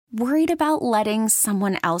Worried about letting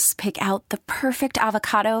someone else pick out the perfect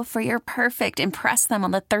avocado for your perfect impress them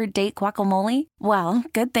on the third date guacamole? Well,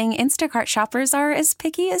 good thing Instacart shoppers are as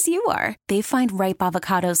picky as you are. They find ripe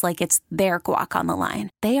avocados like it's their guac on the line.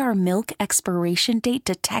 They are milk expiration date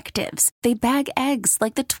detectives. They bag eggs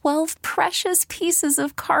like the 12 precious pieces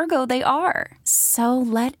of cargo they are. So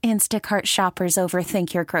let Instacart shoppers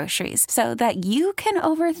overthink your groceries so that you can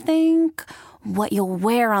overthink what you'll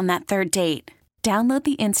wear on that third date. Download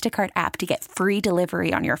the Instacart app to get free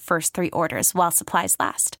delivery on your first 3 orders while supplies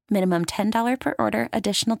last. Minimum $10 per order.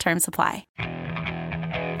 Additional terms apply.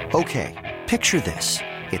 Okay, picture this.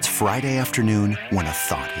 It's Friday afternoon when a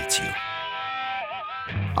thought hits you.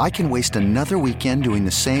 I can waste another weekend doing the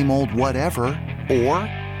same old whatever, or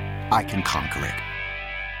I can conquer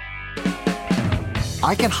it.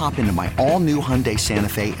 I can hop into my all-new Hyundai Santa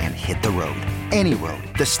Fe and hit the road. Any road.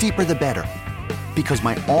 The steeper, the better. Because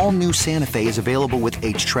my all-new Santa Fe is available with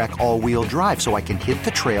H-Track all-wheel drive, so I can hit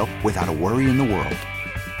the trail without a worry in the world.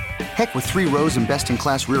 Heck, with 3 rows and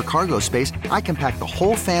best-in-class rear cargo space, I can pack the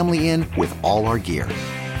whole family in with all our gear.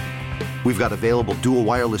 We've got available dual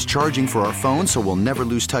wireless charging for our phones, so we'll never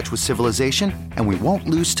lose touch with civilization, and we won't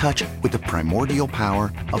lose touch with the primordial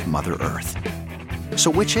power of Mother Earth.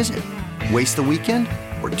 So which is it? Waste the weekend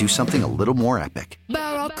or do something a little more epic?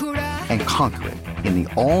 And conquer it in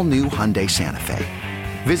the all-new Hyundai Santa Fe.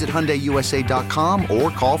 Visit HyundaiUSA.com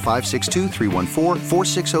or call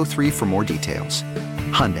 562-314-4603 for more details.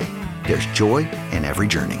 Hyundai, there's joy in every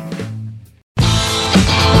journey.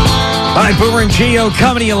 All right, Boomer and Gio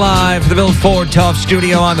coming to you live from the Bill Ford Tough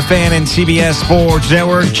Studio on the Fan and CBS Sports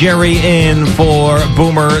Network. Jerry in for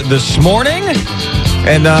Boomer this morning.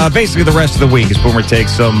 And basically the rest of the week as Boomer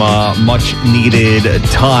takes some much-needed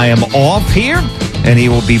time off here. And he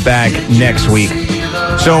will be back next week.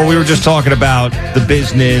 So we were just talking about the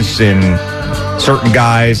business and certain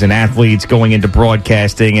guys and athletes going into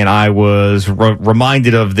broadcasting. And I was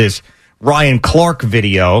reminded of this Ryan Clark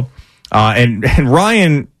video. And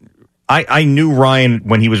Ryan... I knew Ryan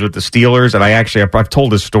when he was with the Steelers, and I've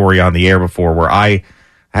told this story on the air before where I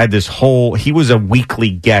had this he was a weekly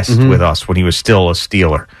guest with us when he was still a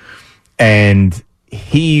Steeler. And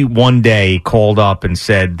he one day called up and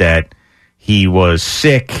said that he was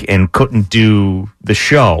sick and couldn't do the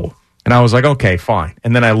show. And I was like, okay, fine.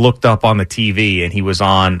 And then I looked up on the TV, and he was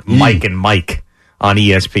on Mike and Mike on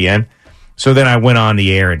ESPN. So then I went on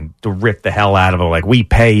the air and ripped the hell out of him, like, we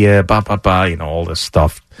pay you, all this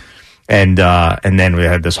stuff. And then we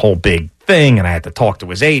had this whole big thing, and I had to talk to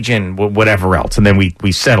his agent, whatever else, and then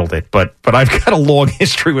we settled it. But I've got a long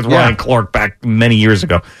history with Ryan Clark back many years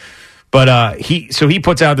ago. But he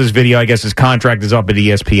puts out this video. I guess his contract is up at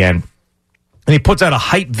ESPN, and he puts out a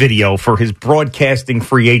hype video for his broadcasting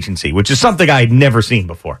free agency, which is something I had never seen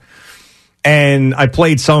before. And I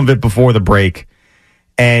played some of it before the break,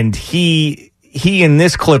 and he in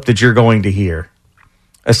this clip that you're going to hear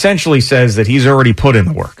essentially says that he's already put in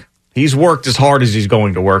the work. He's worked as hard as he's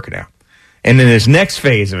going to work now. And in his next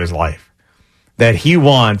phase of his life, that he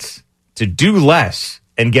wants to do less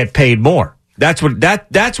and get paid more. That's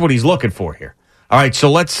what he's looking for here. All right, so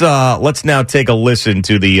let's now take a listen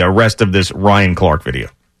to the rest of this Ryan Clark video.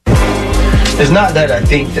 It's not that I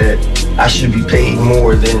think that I should be paid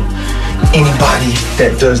more than anybody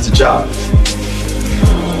that does the job.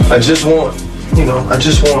 I just want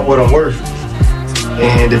what I'm worth.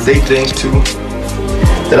 And if they think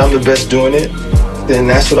that I'm the best doing it, then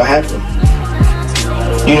that's what'll happen.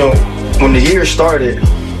 When the year started,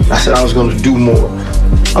 I said I was going to do more.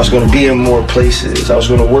 I was going to be in more places. I was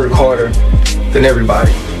going to work harder than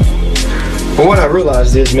everybody. But what I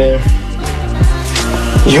realized is, man,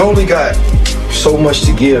 you only got so much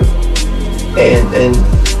to give. And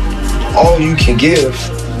all you can give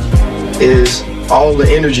is all the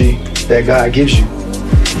energy that God gives you.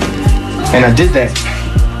 And I did that.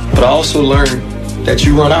 But I also learned that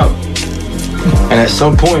you run out. And at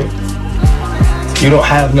some point, you don't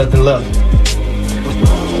have nothing left.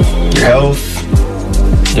 Your health,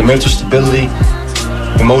 your mental stability,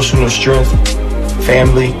 emotional strength,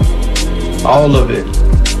 family, all of it.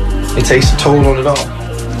 It takes a toll on it all.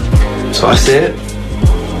 So I said,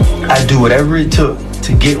 I'd do whatever it took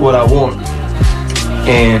to get what I want.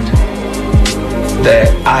 And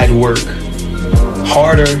that I'd work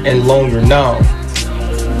harder and longer now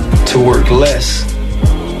to work less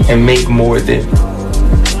and make more then.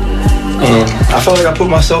 And I felt like I put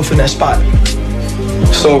myself in that spot.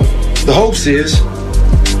 So the hopes is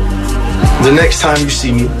the next time you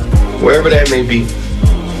see me, wherever that may be,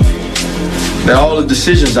 that all the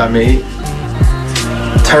decisions I made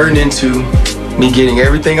turned into me getting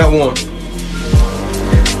everything I want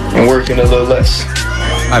and working a little less.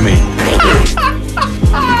 I mean, if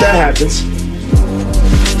that happens,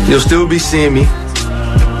 you'll still be seeing me.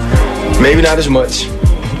 Maybe not as much,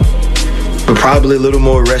 but probably a little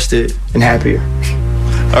more rested and happier.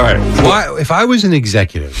 All right. Why, if I was an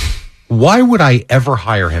executive, why would I ever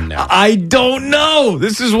hire him now? I don't know.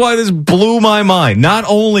 This is why this blew my mind. Not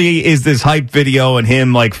only is this hype video and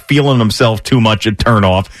him like feeling himself too much a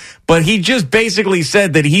turnoff, but he just basically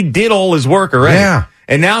said that he did all his work already. Yeah.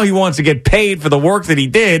 And now he wants to get paid for the work that he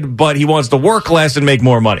did, but he wants to work less and make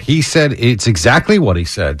more money. He said it's exactly what he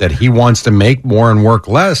said, that he wants to make more and work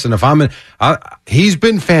less. And if he's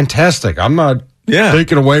been fantastic. I'm not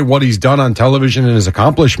taking away what he's done on television and his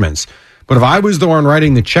accomplishments. But if I was the one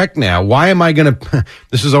writing the check now, why am I going to –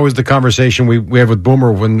 this is always the conversation we have with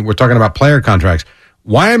Boomer when we're talking about player contracts.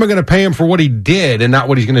 Why am I going to pay him for what he did and not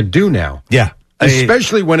what he's going to do now? Yeah.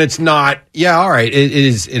 Especially when it's not, all right, it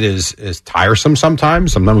is tiresome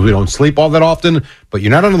sometimes. Sometimes we don't sleep all that often, but you're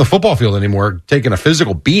not on the football field anymore taking a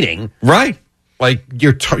physical beating. Right. Like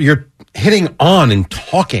you're hitting on and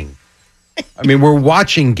talking. I mean, we're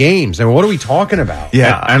watching games. And what are we talking about?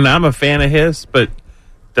 Yeah, and I'm a fan of his, but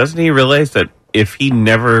doesn't he realize that if he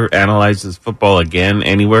never analyzes football again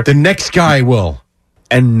anywhere, the next guy will.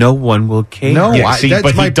 And no one will care. No,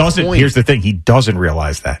 but he doesn't. Point. Here's the thing. He doesn't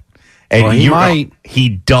realize that. And well, he might. He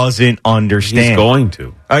doesn't understand. He's going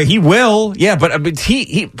to. He will. Yeah, but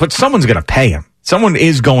someone's going to pay him. Someone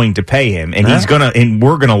is going to pay him, and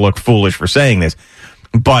we're going to look foolish for saying this.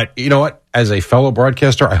 But you know what? As a fellow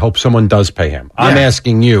broadcaster, I hope someone does pay him. Yeah. I'm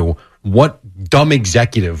asking you, what dumb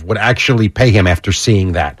executive would actually pay him after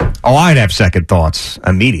seeing that? Oh, I'd have second thoughts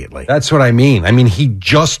immediately. That's what I mean. I mean, he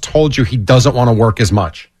just told you he doesn't want to work as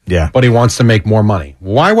much. Yeah. But he wants to make more money.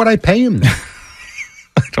 Why would I pay him then?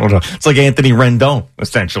 I don't know. It's like Anthony Rendon,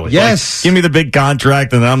 essentially. Yes. Like, give me the big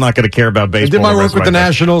contract, and I'm not going to care about baseball. I did my work with the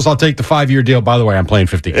Nationals. I'll take the 5-year deal. By the way, I'm playing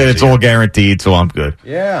 50 games. It's all guaranteed, so I'm good.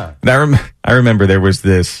 Yeah. And I remember there was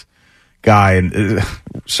this guy, and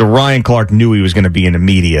so Ryan Clark knew he was going to be in the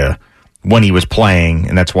media when he was playing,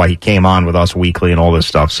 and that's why he came on with us weekly and all this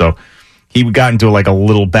stuff. So he got into like a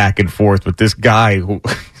little back and forth with this guy who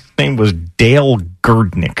his name was Dale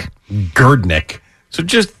Gerdnick. So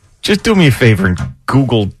just do me a favor and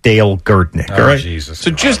Google Dale Gerdnick, all right? Jesus.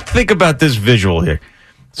 So just think about this visual here.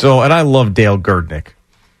 So, and I love Dale Gerdnick.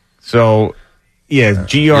 So,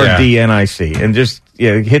 Grdnic, and just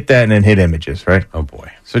hit that and then hit images, right? Oh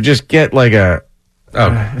boy. So just get like a.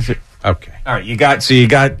 Okay. Okay. All right. You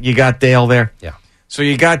got Dale there. Yeah. So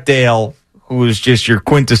you got Dale, who is just your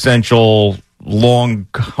quintessential long,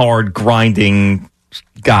 hard, grinding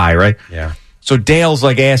guy, right? Yeah. So Dale's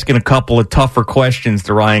like asking a couple of tougher questions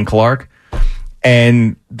to Ryan Clark,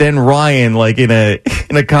 and then Ryan, like in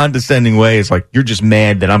a condescending way, is like, "You're just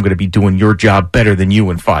mad that I'm going to be doing your job better than you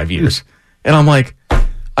in 5 years." And I'm like,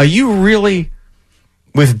 "Are you really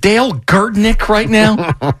with Dale Gerdnick right now,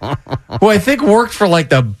 who I think worked for like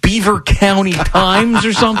the Beaver County Times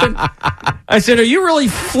or something?" I said, "Are you really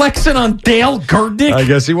flexing on Dale Gerdnick?" I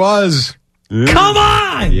guess he was. Come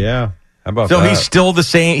on. Yeah. How about so that? he's still the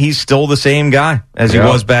same guy as he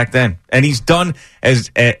was back then. And he's done,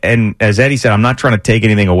 as Eddie said, I'm not trying to take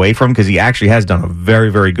anything away from him because he actually has done a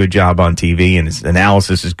very, very good job on TV, and his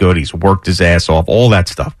analysis is good. He's worked his ass off, all that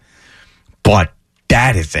stuff. But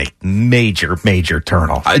that is a major, major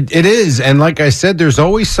turnoff. It is. And like I said, there's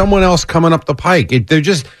always someone else coming up the pike. They're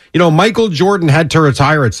just, Michael Jordan had to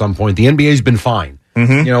retire at some point. The NBA's been fine.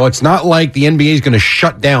 Mm-hmm. It's not like the NBA is going to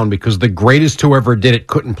shut down because the greatest who ever did it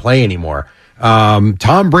couldn't play anymore.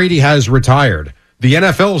 Tom Brady has retired. The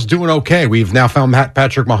NFL's doing okay. We've now found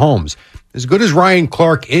Patrick Mahomes. As good as Ryan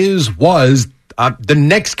Clark was, the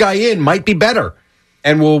next guy in might be better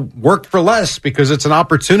and will work for less because it's an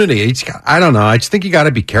opportunity. I don't know. I just think you got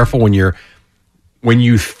to be careful when you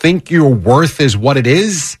think your worth is what it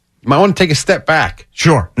is. You might want to take a step back.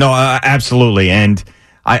 Sure. No, absolutely. And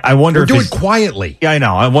I wonder if do it quietly. Yeah, I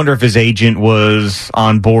know. I wonder if his agent was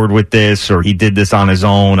on board with this or he did this on his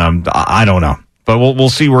own. I don't know, but we'll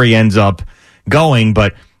see where he ends up going.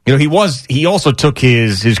 But he also took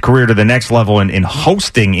his career to the next level in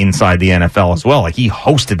hosting inside the NFL as well. Like he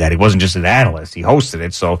hosted that. He wasn't just an analyst. He hosted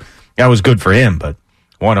it. So that was good for him. But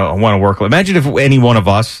I want to work. Imagine if any one of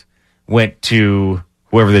us went to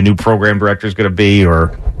whoever the new program director is going to be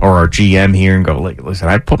or our GM here and go, listen,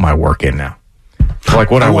 I put my work in now.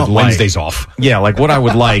 Like what I would like Wednesdays off. Yeah, like what I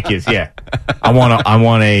would like is I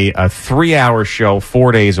want a 3-hour show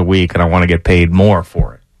 4 days a week, and I want to get paid more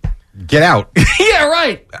for it. Get out. Yeah,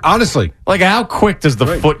 right. Honestly, like how quick does the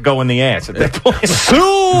foot go in the ass at that point?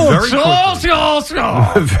 Soon,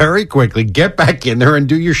 very quickly. Get back in there and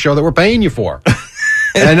do your show that we're paying you for.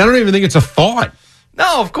 And I don't even think it's a thought.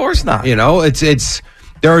 No, of course not. You know, it's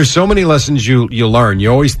there are so many lessons you learn.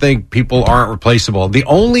 You always think people aren't replaceable. The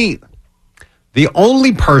only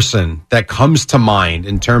person that comes to mind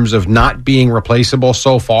in terms of not being replaceable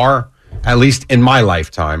so far, at least in my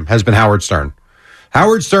lifetime, has been Howard Stern.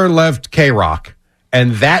 Howard Stern left K-Rock,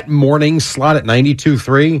 and that morning slot at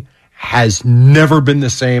 92.3 has never been the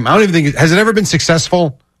same. I don't even think has it ever been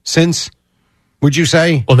successful since? Would you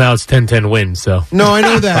say? Well, now it's 10-10 wins, so. No, I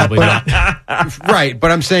know that. Probably not. Right, but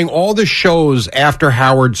I'm saying all the shows after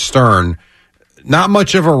Howard Stern, not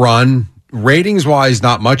much of a run, ratings-wise,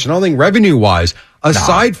 not much, and I don't think revenue-wise,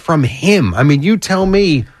 aside from him. I mean, you tell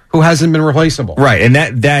me who hasn't been replaceable. Right, and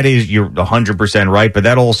that is, you're 100% right, but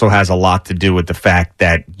that also has a lot to do with the fact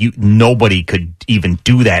that nobody could even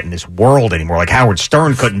do that in this world anymore. Like Howard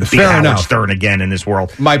Stern couldn't be Howard Stern again in this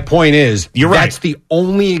world. My point is, that's the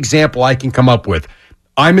only example I can come up with.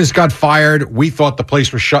 Imus got fired. We thought the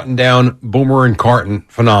place was shutting down. Boomer and Carton,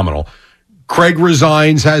 phenomenal. Craig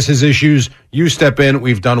resigns, has his issues. You step in.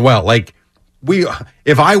 We've done well. Like,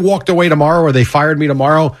 if I walked away tomorrow or they fired me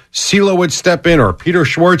tomorrow, CeeLo would step in or Peter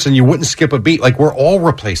Schwartz and you wouldn't skip a beat. Like, we're all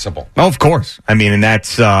replaceable. Oh, of course. I mean, and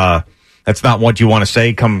that's not what you want to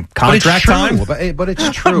say come contract time. But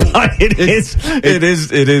it's true. It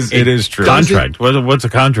is true. Contract. What's a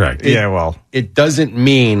contract? It doesn't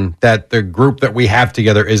mean that the group that we have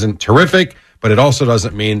together isn't terrific, but it also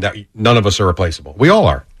doesn't mean that none of us are replaceable. We all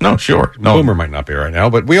are. No, sure. No. Boomer might not be right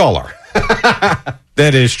now, but we all are.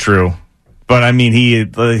 That is true. But, I mean,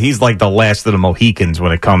 he's like the last of the Mohicans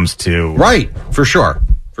when it comes to... Right, for sure.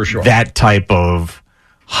 That type of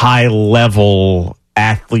high-level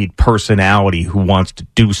athlete personality who wants to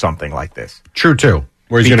do something like this. True, too.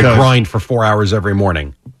 Where he's going to grind for 4 hours every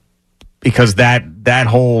morning. Because that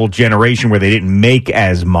whole generation where they didn't make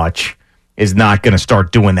as much is not going to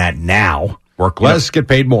start doing that now. Work less, get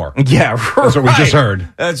paid more. Yeah, right. That's what we just heard.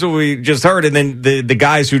 That's what we just heard. And then the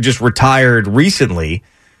guys who just retired recently...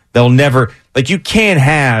 They'll never, like, you can't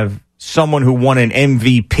have someone who won an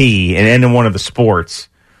MVP in any one of the sports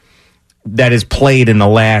that is played in the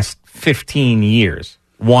last 15 years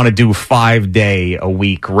want to do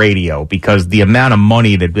 5-day-a-week radio because the amount of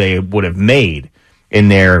money that they would have made in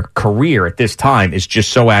their career at this time is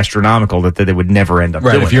just so astronomical that they would never end up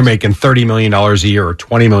doing it. If you're making $30 million a year or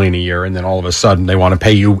 $20 million a year and then all of a sudden they want to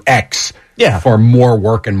pay you X for more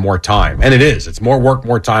work and more time. And it is. It's more work,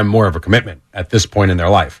 more time, more of a commitment at this point in their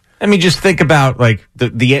life. I mean, just think about, like,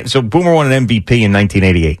 so Boomer won an MVP in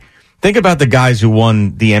 1988. Think about the guys who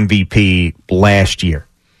won the MVP last year.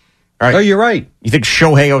 All right. Oh, you're right. You think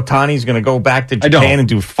Shohei Ohtani is going to go back to Japan and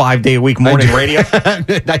do 5-day-a-week morning radio?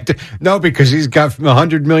 No, because he's got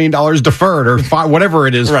 $100 million deferred or whatever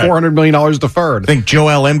it is, $400 million deferred. Think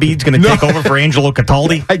Joel Embiid's going to take over for Angelo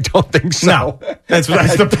Cataldi? I don't think so. No. That's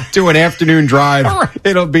do an afternoon drive. Right.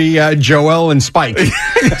 It'll be Joel and Spike.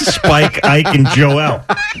 Spike, Ike, and Joel.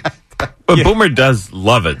 But Boomer does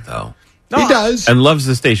love it, though. He does. And loves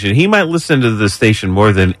the station. He might listen to the station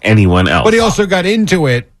more than anyone else. But he also got into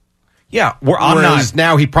it. Yeah, whereas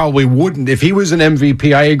now he probably wouldn't. If he was an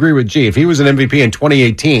MVP, I agree with G. If he was an MVP in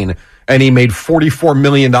 2018 and he made $44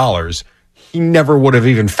 million, he never would have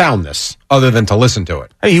even found this other than to listen to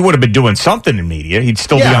it. Hey, he would have been doing something in media. He'd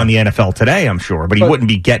still be on the NFL today, I'm sure, but he wouldn't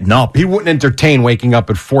be getting up. He wouldn't entertain waking up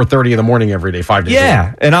at 4:30 in the morning every day, 5 days a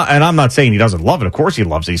week. And I'm not saying he doesn't love it. Of course he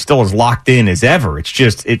loves it. He's still as locked in as ever. It's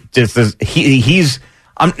just he's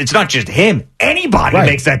not just him. Anybody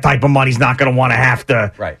makes that type of money is not going to want to have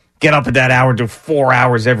to get up at that hour, do 4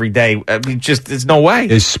 hours every day. I mean, just there's no way.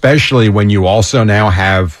 Especially when you also now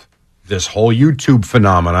have this whole YouTube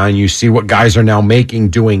phenomenon. You see what guys are now making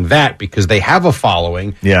doing that because they have a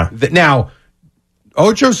following. Yeah. Now,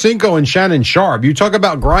 Ocho Cinco and Shannon Sharp, you talk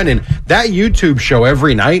about grinding. That YouTube show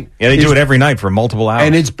every night. Yeah, they do it every night for multiple hours.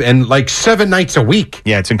 And it's been like 7 nights a week.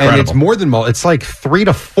 Yeah, it's incredible. And it's more than, it's like 3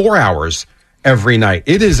 to 4 hours every night.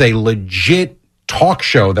 It is a legit talk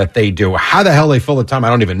show that they do. How the hell they fill the time, I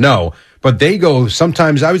don't even know. But they go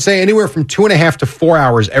sometimes, I would say, anywhere from 2.5 to 4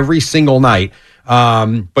 hours every single night.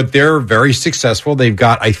 But they're very successful. They've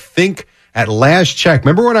got, I think, at last check,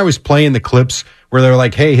 remember when I was playing the clips where they're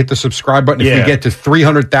like, hey, hit the subscribe button. If we get to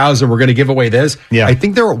 300,000, we're going to give away this. Yeah. I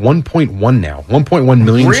think they're at 1.1 now, 1.1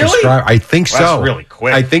 million subscribers. I think so. That's really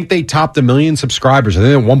quick. I think they topped 1 million subscribers. I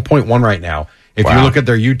think they're 1.1 right now if you look at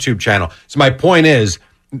their YouTube channel. So my point is,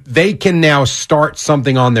 they can now start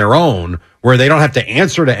something on their own where they don't have to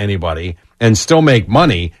answer to anybody and still make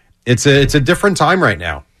money. It's a different time right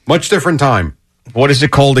now. Much different time. What is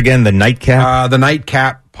it called again? The Nightcap? The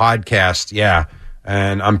Nightcap podcast, yeah.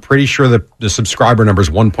 And I'm pretty sure the subscriber number is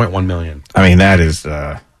 1.1 million. I mean, that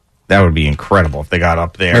would be incredible if they got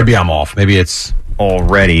up there. Maybe I'm off. Maybe it's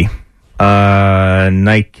already.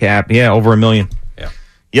 Nightcap, over 1 million. Yeah.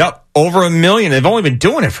 Yep, over 1 million. They've only been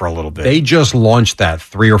doing it for a little bit. They just launched that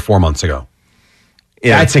 3 or 4 months ago.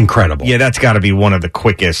 Yeah. That's incredible. Yeah, that's got to be one of the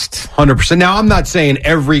quickest. 100%. Now, I'm not saying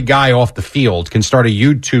every guy off the field can start a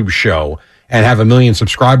YouTube show and have 1 million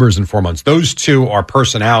subscribers in 4 months. Those two are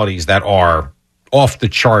personalities that are off the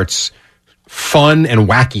charts, fun and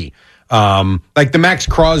wacky. Like the Max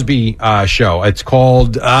Crosby show. It's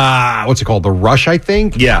called what's it called? The Rush, I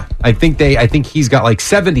think. Yeah. I think he's got like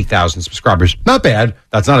 70,000 subscribers. Not bad.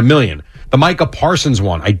 That's not 1 million. The Micah Parsons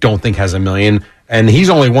one, I don't think has 1 million, and he's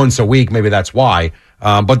only once a week. Maybe that's why.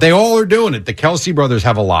 But they all are doing it. The Kelsey brothers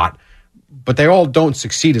have a lot, but they all don't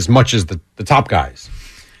succeed as much as the top guys.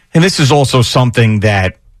 And this is also something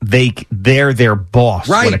that they're their boss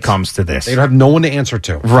when it comes to this. They have no one to answer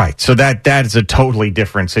to. Right. So that is a totally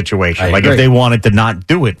different situation. I like agree. if they wanted to not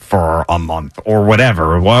do it for a month or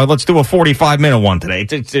whatever, well, let's do a 45-minute one today.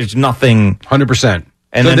 There's nothing. 100%.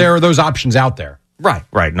 And so then, there are those options out there.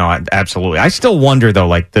 Right. No, absolutely. I still wonder, though,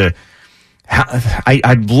 like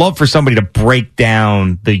I'd love for somebody to break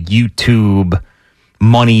down the YouTube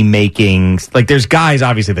money making. Like there's guys,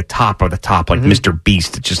 obviously the top of the top, like Mr.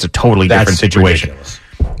 Beast. It's just a totally different situation. Ridiculous.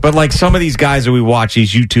 But like some of these guys that we watch,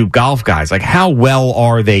 these YouTube golf guys, like how well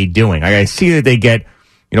are they doing? Like I see that they get,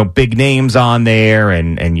 big names on there,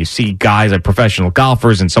 and you see guys like professional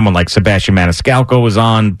golfers, and someone like Sebastian Maniscalco is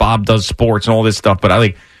on. Bob does sports and all this stuff.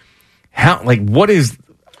 But what is?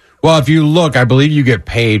 Well, if you look, I believe you get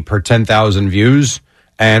paid per 10,000 views.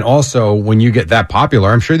 And also, when you get that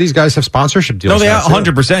popular, I'm sure these guys have sponsorship deals. No, they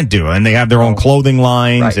 100% do. And they have their own clothing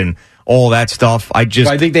lines and all that stuff. I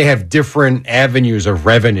think they have different avenues of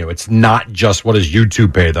revenue. It's not just what does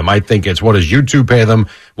YouTube pay them. I think it's what does YouTube pay them?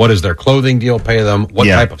 What does their clothing deal pay them? What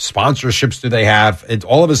type of sponsorships do they have? It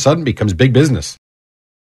all of a sudden becomes big business.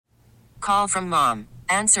 Call from mom.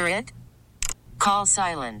 Answer it. Call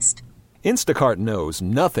silenced. Instacart knows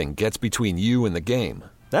nothing gets between you and the game.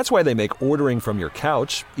 That's why they make ordering from your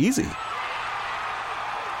couch easy.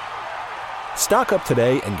 Stock up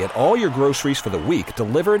today and get all your groceries for the week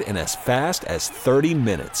delivered in as fast as 30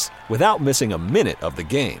 minutes without missing a minute of the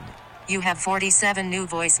game. You have 47 new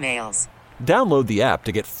voicemails. Download the app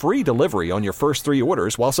to get free delivery on your first 3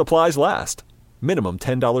 orders while supplies last. Minimum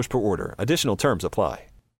 $10 per order. Additional terms apply.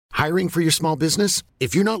 Hiring for your small business?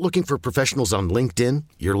 If you're not looking for professionals on LinkedIn,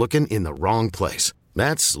 you're looking in the wrong place.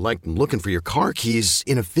 That's like looking for your car keys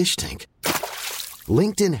in a fish tank.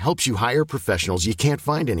 LinkedIn helps you hire professionals you can't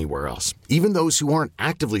find anywhere else, even those who aren't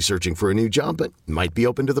actively searching for a new job but might be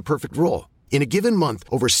open to the perfect role. In a given month,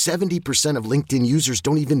 over 70% of LinkedIn users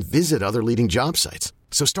don't even visit other leading job sites.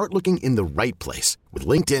 So start looking in the right place. With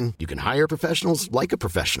LinkedIn, you can hire professionals like a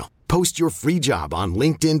professional. Post your free job on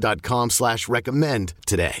linkedin.com/recommend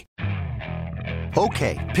today.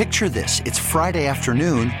 Okay, picture this. It's Friday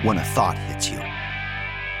afternoon when a thought hits you.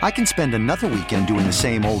 I can spend another weekend doing the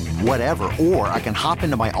same old whatever, or I can hop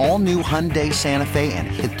into my all-new Hyundai Santa Fe and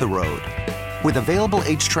hit the road. With available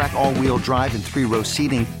H-Track all-wheel drive and 3-row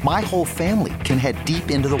seating, my whole family can head deep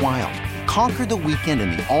into the wild. Conquer the weekend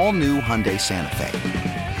in the all-new Hyundai Santa Fe.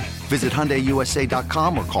 Visit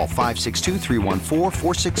HyundaiUSA.com or call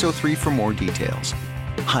 562-314-4603 for more details.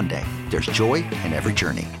 Hyundai, there's joy in every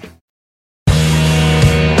journey.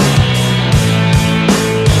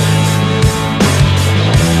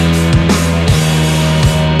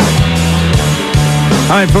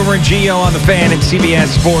 All right, Boomer and Gio on the Fan and CBS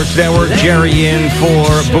Sports Network. Jerry in for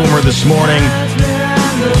Boomer this morning.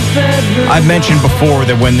 I've mentioned before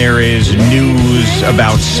that when there is news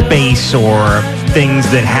about space or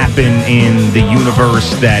things that happen in the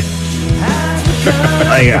universe that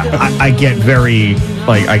I get very,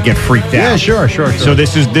 I get freaked out. Yeah, sure. So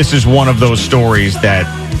this is one of those stories that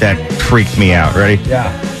freaked me out. Ready?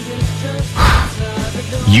 Yeah.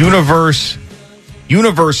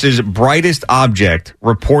 Universe's brightest object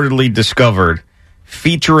reportedly discovered,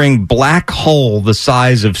 featuring black hole the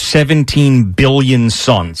size of 17 billion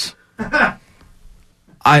suns.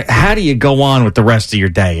 How do you go on with the rest of your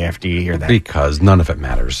day after you hear that? Because none of it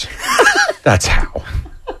matters. That's how.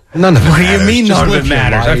 None of it What do matters. you mean Just none of live it your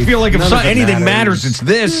matters? life. I feel like if None of it anything matters, it's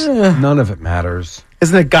this. None of it matters.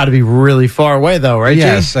 Isn't it got to be really far away, though, right,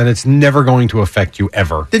 Yes, G? and it's never going to affect you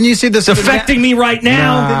ever. Didn't you see this? It's affecting me right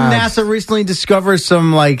now. Didn't NASA recently discover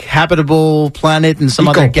some, habitable planet in some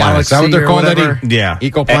other Ecoplanets. galaxy Is that what they're or called, whatever? Eddie? Yeah.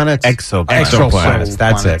 Ecoplanets? Exoplanets.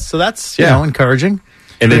 That's it. So that's, Yeah. encouraging.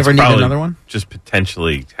 And You it's ever need probably another one? just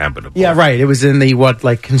potentially habitable. Yeah, right. It was in the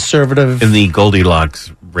conservative. In the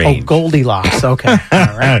Goldilocks range. Oh, Goldilocks. Okay.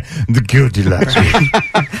 All right. The Goldilocks range.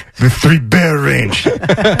 The 3-bear range.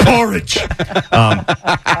 Porridge.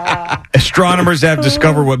 Astronomers have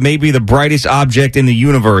discovered what may be the brightest object in the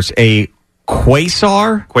universe, a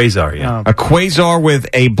quasar. Quasar, yeah. A quasar with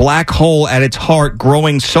a black hole at its heart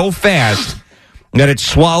growing so fast that it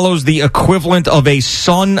swallows the equivalent of a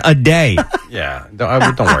sun a day. Yeah, don't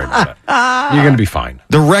worry about that. You're going to be fine.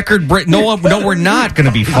 The record break. No, we're not going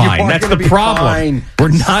to be fine. That's the problem. Fine. We're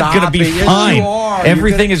not going to be fine. Yes,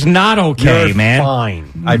 Everything is not okay, You're man.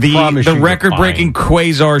 Fine. I promise you. The record-breaking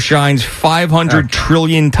quasar shines 500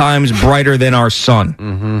 trillion times brighter than our sun.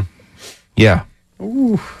 Mm-hmm. Yeah.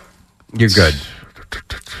 Ooh. You're good.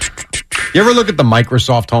 You ever look at the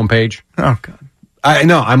Microsoft homepage? Oh God. I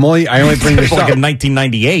only bring this like up. in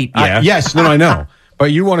 1998. Yeah. Yes. No, I know.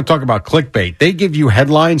 But you want to talk about clickbait? They give you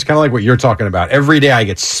headlines, kind of like what you're talking about. Every day, I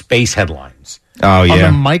get space headlines. Oh yeah.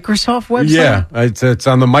 On the Microsoft website. Yeah, it's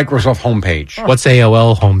on the Microsoft homepage. What's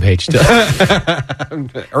AOL homepage?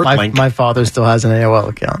 Earthlink. My father still has an AOL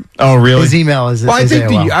account. Oh really? His email is. Well, I is think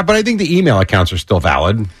AOL. but I think the email accounts are still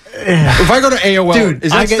valid. If I go to AOL, Dude,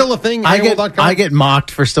 is that still a thing? AOL.com? I get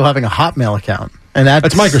mocked for still having a Hotmail account, and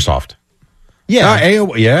that's Microsoft. Yeah.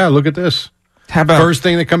 AOL, yeah, look at this. How about First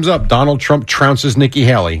thing that comes up, Donald Trump trounces Nikki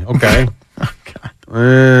Haley. Okay. Oh,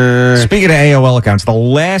 God. Speaking of AOL accounts, the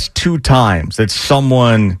last 2 times that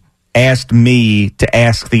someone asked me to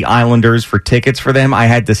ask the Islanders for tickets for them, I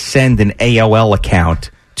had to send an AOL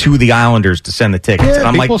account to the Islanders to send the tickets. Yeah, and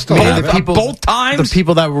I'm like, people still have it. both times? The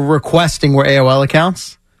people that were requesting were AOL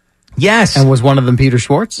accounts. Yes. And was one of them Peter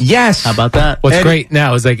Schwartz? Yes. How about that? What's great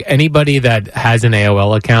now is like anybody that has an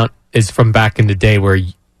AOL account is from back in the day where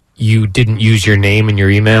you didn't use your name in your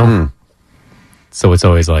email. So it's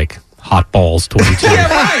always like hotballs22. Yeah,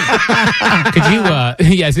 right. Could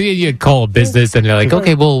you, so you call a business and they're like,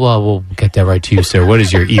 okay, we'll get that right to you, sir. What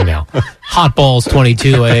is your email?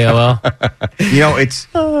 Hotballs22 at AOL. You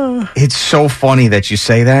know, it's so funny that you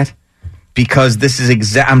say that because this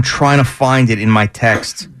is I'm trying to find it in my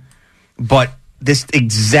text, but this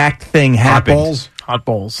exact thing happened. Hot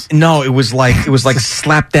balls. No, it was like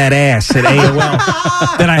slap that ass at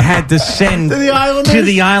AOL that I had to send To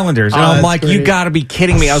the Islanders? And Oh, I'm that's like, great. you got to be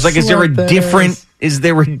kidding me. I was like, is there a Slap that different ass. is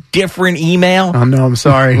there a different email? Oh no, I'm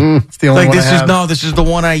sorry. It's the only Like one this I have. this is the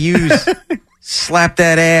one I use. Slap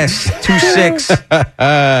that ass 26.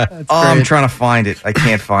 I'm trying to find it. I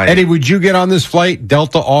can't find Eddie, it. would you get on this flight?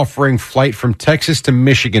 Delta offering flight from Texas to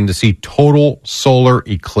Michigan to see total solar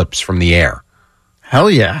eclipse from the air. Hell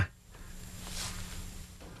yeah.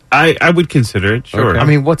 I would consider it, sure. Okay. I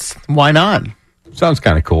mean, why not? Sounds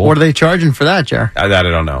kind of cool. What are they charging for that, Jer? That I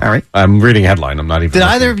don't know. All right. I'm reading a headline. I'm not even. Did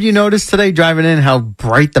either of you notice today driving in how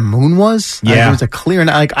bright the moon was? Yeah. Like, it was a clear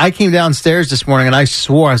night. Like I came downstairs this morning and I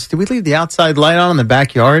swore, did we leave the outside light on in the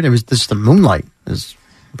backyard? It was just the moonlight. It was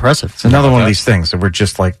impressive. It's another one of these things that we're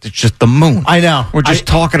just like, it's just the moon. I know. We're just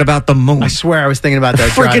talking about the moon. I swear I was thinking about The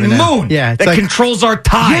that. freaking driving in. moon. Yeah. It's that like, controls our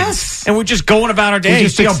tides. Yes. And we're just going about our day.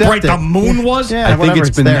 just See how accept bright it. the moon was? Yeah, I think whatever,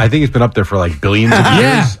 it's been. there. I think it's been up there for like billions of years.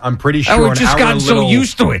 Yeah. I'm pretty And sure. we've just gotten so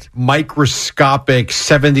used to it. Microscopic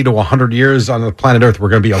 70 to 100 years on the planet Earth, we're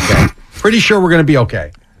going to be okay. Pretty sure we're going to be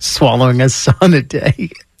okay. swallowing a sun a day.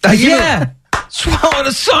 Yeah. Swallow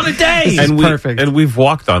the sun a day. And perfect. And we've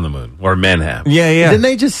walked on the moon, or men have. Yeah. Didn't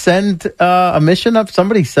they just send a mission up?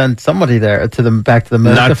 Somebody sent somebody there back to the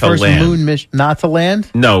moon. Not the to first land. moon mission, not to land.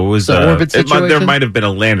 No, it was The orbit there situation? might have been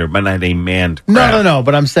a lander, but not a manned craft. No.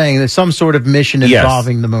 But I'm saying there's some sort of mission Yes.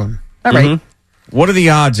 involving the moon. All right. What are the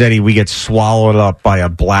odds, Eddie, we get swallowed up by a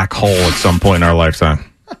black hole at some point in our lifetime?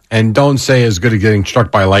 And don't say as good as getting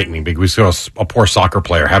struck by lightning because we saw a poor soccer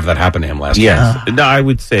player have that happen to him last Yes. No, I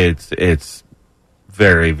would say it's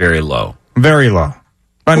very, very low. Very low.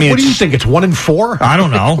 I mean, what do you think? It's 1 in 4? I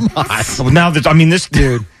don't know. Now that this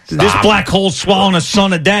dude, this black hole's swallowing a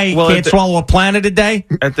sun a day. Well, Can't swallow a planet a day.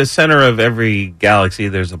 At the center of every galaxy,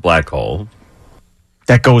 there's a black hole.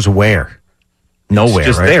 That goes where? Nowhere. It's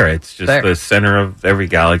just right? there. It's just There. the center of every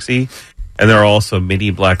galaxy. And there are also mini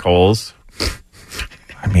black holes.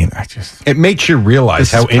 I mean, It makes you realize This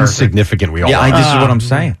is how perfect. insignificant we all yeah. are. This is what I'm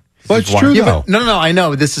saying. But it's true, Yeah, though. but, no. I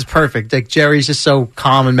know this is perfect. Like Jerry's just so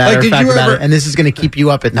calm and matter Like, of did fact you about ever- it, and this is going to keep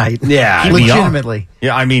you up at night. Yeah, Keep me up. legitimately.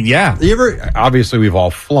 Yeah, I mean, yeah. You ever, obviously, we've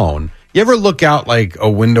all flown. You ever look out like a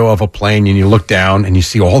window of a plane and you look down and you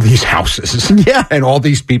see all these houses Yeah. and all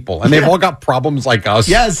these people, and they've all got problems like us.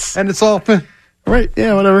 Yes. And it's all, Right?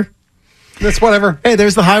 Yeah. Whatever. that's whatever. Hey,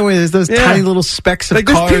 there's the highway. There's those Yeah. tiny little specks of Like,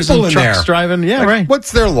 there's cars people and in trucks there. driving. Yeah. Like, right.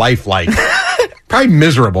 what's their life like? Probably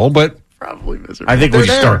miserable, but Probably miserable. I think They're when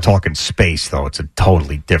you there. start talking space, though, it's a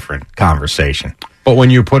totally different conversation. But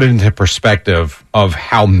when you put it into perspective of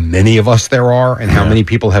how many of us there are and how many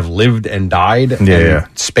people have lived and died, and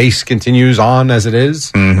space continues on as it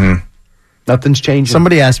is, nothing's changing.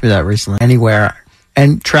 Somebody asked me that recently. Anywhere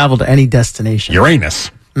and travel to any destination.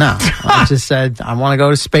 Uranus. No, I just said I want to go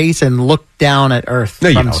to space and look down at Earth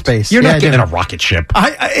from space. You're Yeah, I not getting do. in a rocket ship.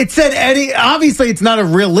 It said any. Obviously, it's not a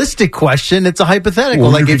realistic question. It's a hypothetical.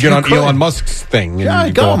 Well, like you if could get you on could. Elon Musk's thing. And Yeah, I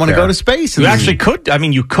you go. I up want to there. go to space. You actually could. I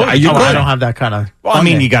mean, you could. I don't have that kind of. Well, I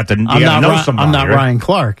mean, you got to know somebody. I'm not right? Ryan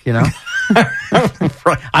Clark. You know.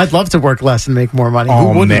 I'd love to work less and make more money.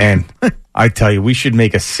 Oh, Who wouldn't? man. I tell you, we should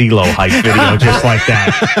make a CeeLo hype video just like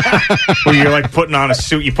that. Where you're like putting on a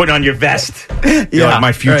suit, you put on your vest. You're like,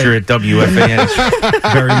 my future at WFAN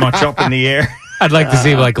is very much up in the air. I'd like to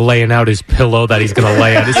see him like laying out his pillow that he's going to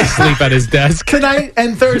lay at sleep at his desk. Tonight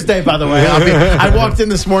and Thursday, by the way. I walked in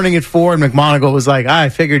this morning at 4 and McMonagle was like, I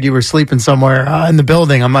figured you were sleeping somewhere in the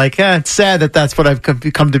building. I'm like, it's sad that's what I've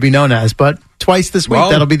come to be known as. But twice this week,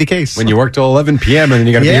 that'll be the case. When you work till 11 p.m. and then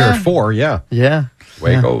you got to be here at 4, Yeah.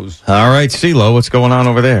 Way it goes. All right, CeeLo, what's going on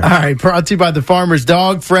over there? All right, brought to you by the Farmer's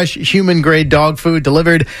Dog, fresh human-grade dog food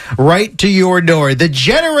delivered right to your door. The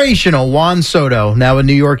generational Juan Soto, now a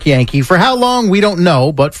New York Yankee. For how long, we don't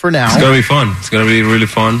know, but for now. It's going to be fun. It's going to be really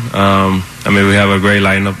fun. We have a great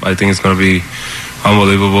lineup. I think it's going to be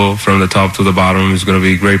unbelievable from the top to the bottom. It's going to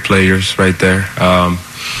be great players right there.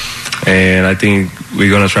 And I think we're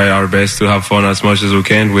going to try our best to have fun as much as we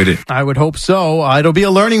can with it. I would hope so. It'll be a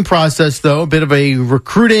learning process, though. A bit of a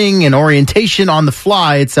recruiting and orientation on the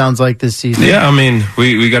fly, it sounds like, this season. Yeah,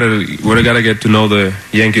 we gotta get to know the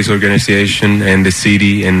Yankees organization and the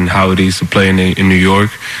city and how it is to play in New York,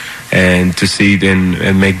 and to see it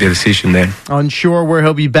and make the decision then. Unsure where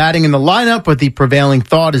he'll be batting in the lineup, but the prevailing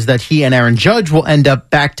thought is that he and Aaron Judge will end up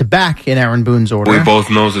back-to-back in Aaron Boone's order. We both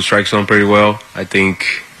know the strike zone pretty well. I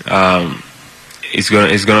think it's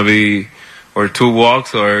gonna be or 2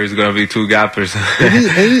 walks or it's gonna be 2 gappers. But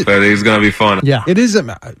it's gonna be fun. Yeah, it is.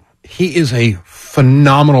 He is a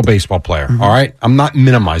phenomenal baseball player. All right, I'm not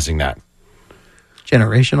minimizing that.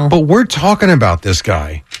 Generational, but we're talking about this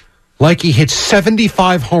guy like he hit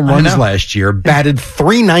 75 home runs last year, batted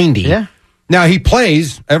 .390. Yeah. Now he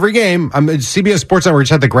plays every game. CBS Sports Network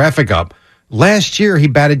just had the graphic up. Last year, he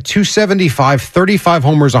batted .275, 35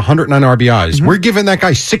 homers, 109 RBIs. We're giving that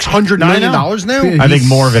guy $600 million now? I think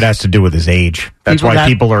more of it has to do with his age. That's why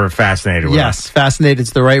people are fascinated with him. Yes,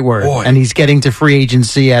 fascinated's the right word. Boy. And he's getting to free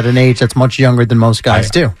agency at an age that's much younger than most guys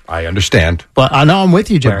do. I understand. But I know I'm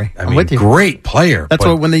with you, Jerry. I'm with you. Great player. That's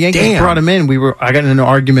why when the Yankees brought him in, I got in an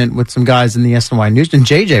argument with some guys in the SNY News, and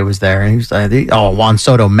JJ was there, and he was like, Juan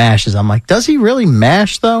Soto mashes. I'm like, does he really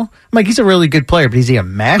mash, though? I'm like, he's a really good player, but is he a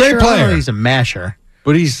masher? Great player. I don't know, he's a masher.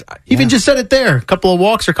 But he's even just said it there. A couple of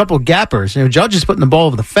walks or a couple of gappers. Judge is putting the ball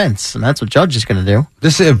over the fence, and that's what Judge is going to do.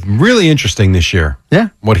 This is really interesting this year. Yeah.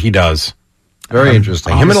 What he does. Very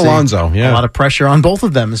interesting. Him and Alonso. Yeah. A lot of pressure on both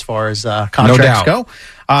of them as far as contracts go.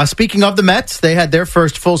 Speaking of the Mets, they had their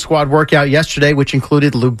first full squad workout yesterday, which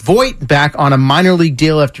included Luke Voit back on a minor league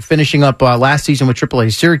deal after finishing up last season with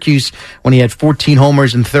AAA Syracuse when he had 14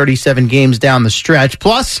 homers in 37 games down the stretch.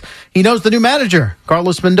 Plus, he knows the new manager,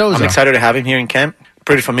 Carlos Mendoza. I'm excited to have him here in camp.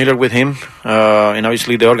 Pretty familiar with him, and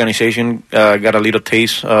obviously the organization got a little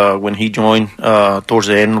taste when he joined towards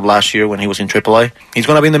the end of last year when he was in AAA. He's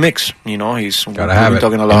going to be in the mix. He's been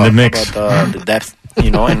talking a lot about the depth,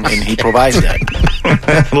 and he provides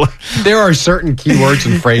that. There are certain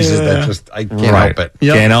keywords and phrases that just I can't help it.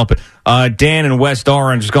 Yep. Can't help it. Dan in West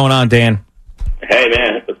Orange, what's going on, Dan? Hey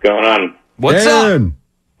man, what's going on? What's up?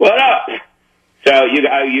 What up? So you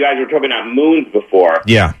guys were talking about moons before.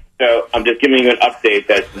 Yeah. So I'm just giving you an update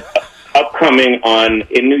that's upcoming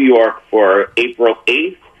in New York for April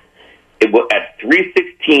 8th. At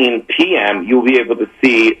 3:16 p.m., you'll be able to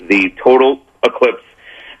see the total eclipse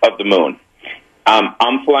of the moon.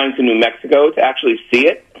 I'm flying to New Mexico to actually see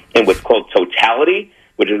it in what's called totality,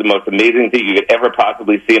 which is the most amazing thing you could ever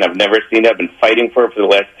possibly see, and I've never seen it. I've been fighting for it for the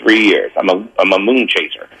last 3 years. I'm a moon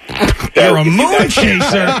chaser. So you're a moon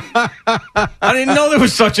chaser? I didn't know there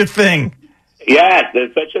was such a thing. Yes,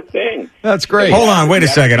 there's such a thing. That's great. Hold on, wait a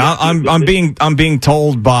second. I'm being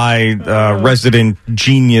told by resident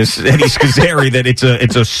genius Eddie Scazzeri that it's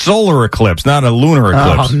a solar eclipse, not a lunar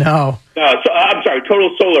eclipse. Oh no. No, so, I'm sorry,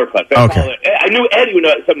 total solar eclipse. Okay. I knew Eddie would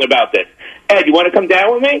know something about this. Ed, you want to come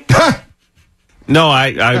down with me? No,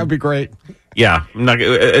 that'd be great. Yeah, I'm not.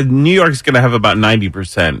 New York's going to have about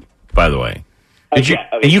 90%. By the way.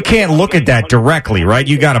 You can't look at that directly, right?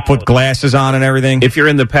 You got to put glasses on and everything. If you're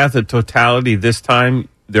in the path of totality this time,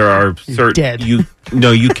 there are certain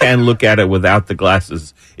you can look at it without the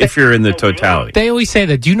glasses if you're in the totality. They always say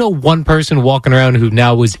that. Do you know one person walking around who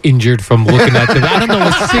now was injured from looking at them? I don't know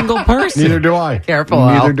a single person. Neither do I. Careful,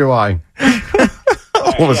 Neither Al. do I.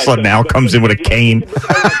 All of a sudden, Al comes in with a cane.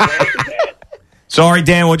 Sorry,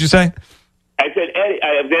 Dan, what'd you say? I said, Eddie,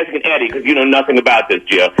 I was asking Eddie because you know nothing about this,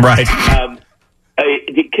 Gio. Right.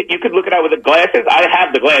 You could look it out with the glasses. I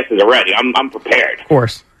have the glasses already. I'm prepared. Of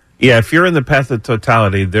course. Yeah, if you're in the path of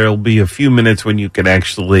totality, there'll be a few minutes when you can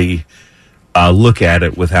actually look at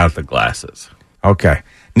it without the glasses. Okay.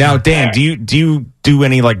 Now, Dan, do you do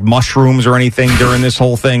any like mushrooms or anything during this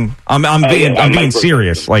whole thing? I'm being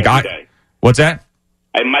serious. Like what's that?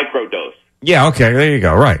 I microdose. Yeah, okay, there you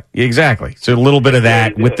go. Right. Exactly. So a little bit of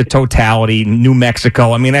that with the totality, New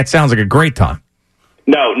Mexico. I mean, that sounds like a great time.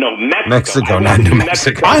 No, Mexico, not New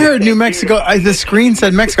Mexico. I heard New Mexico. The screen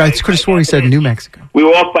said Mexico. I could have sworn he said New Mexico. We were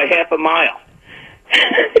off by half a mile.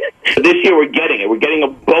 This year we're getting it. We're getting a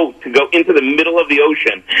boat to go into the middle of the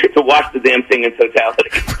ocean to watch the damn thing in totality.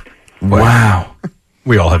 Wow.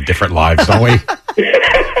 We all have different lives, don't we? My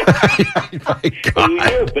God. We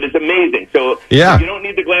do, but it's amazing. So yeah. If you don't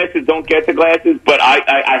need the glasses, don't get the glasses. But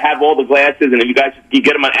I have all the glasses, and if you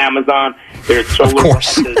get them on Amazon, they're solar. Of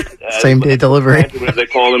course. Same day delivery. Whatever they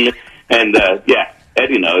call them. And yeah,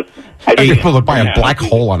 Eddie knows. You're able to buy a black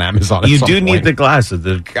hole on Amazon. You do need the glasses,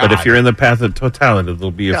 but if you're in the path of totality, there'll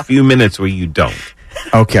be a few minutes where you don't.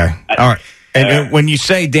 Okay. All right. And when you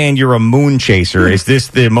say, Dan, you're a moon chaser, is this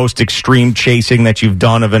the most extreme chasing that you've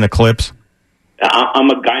done of an eclipse? I'm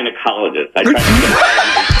a gynecologist. I try to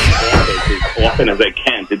get as often as I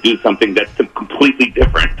can to do something that's completely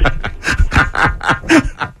different.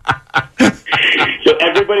 So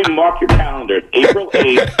everybody mark your calendars. April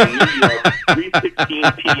 8th in New York,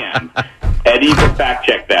 3:16 p.m. Eddie can fact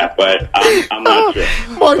check that, but I'm not sure.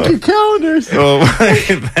 Mark your calendars. Oh,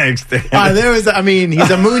 thanks, Dan. He's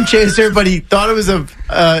a moon chaser, but he thought it was a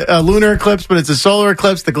lunar eclipse, but it's a solar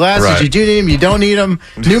eclipse. The glasses, right. You do need them, you don't need them.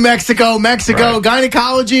 New Mexico, right.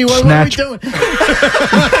 Gynecology, what are we doing?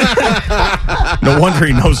 No wonder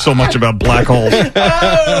he knows so much about black holes.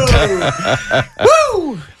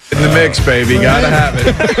 Woo! In the mix, baby. Gotta have it.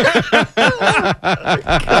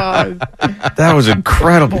 God. That was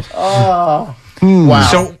incredible. Oh. Wow.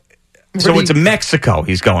 So it's Mexico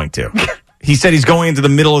he's going to. He said he's going into the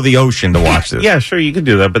middle of the ocean to watch this. Yeah, sure, you can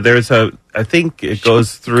do that. But I think it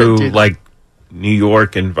goes through like New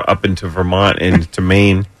York and up into Vermont and to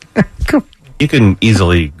Maine. Cool. You can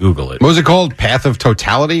easily Google it. What was it called? Path of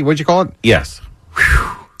Totality? What'd you call it? Yes.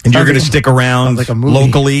 And you're going to stick around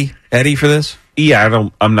locally, Eddie, for this? Yeah,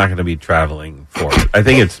 I'm not going to be traveling for it. I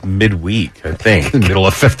think it's midweek, I think. Middle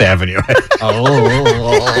of Fifth Avenue.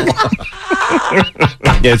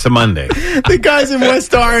 Yeah, it's a Monday. The guy's in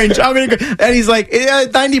West Orange. I'm going to go. And he's like,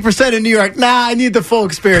 90% in New York. Nah, I need the full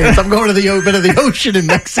experience. I'm going to the bit of the ocean in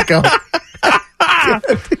Mexico.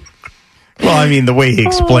 Well, I mean, the way he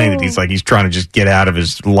explained it, he's like he's trying to just get out of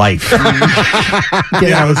his life. Get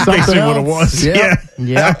out of something basically else. what it was. Yeah.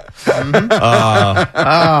 Mm-hmm.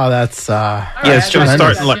 That's yeah, it's going to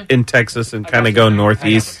start in Texas and kind of go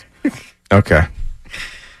northeast. Okay.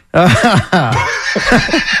 All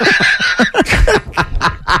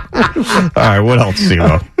right, what else,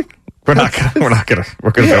 Zero? We're gonna go with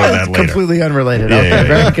that later. Completely unrelated. Yeah, Okay, yeah,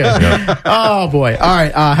 very yeah. good. Yeah. Oh boy! All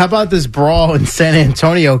right, how about this brawl in San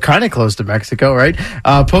Antonio, kind of close to Mexico, right?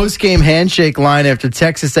 Post-game handshake line after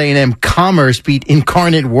Texas A&M-Comm beat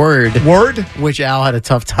Incarnate Word, which Al had a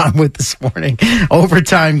tough time with this morning.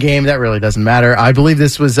 Overtime game, that really doesn't matter. I believe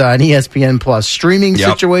this was an ESPN Plus streaming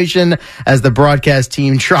situation as the broadcast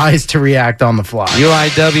team tries to react on the fly.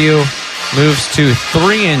 UIW moves to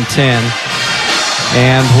 3-10.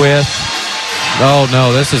 And oh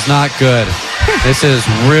no, this is not good. This is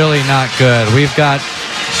really not good. We've got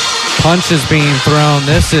punches being thrown.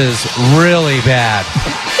 This is really bad.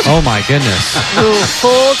 Oh my goodness. Ooh,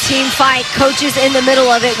 full team fight. Coaches in the middle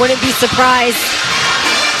of it. Wouldn't be surprised.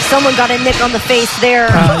 Someone got a nick on the face there.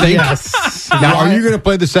 Yes. Now, are you going to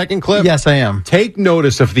play the second clip? Yes, I am. Take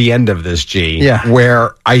notice of the end of this, G. Yeah.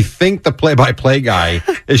 Where I think the play-by-play guy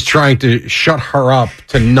is trying to shut her up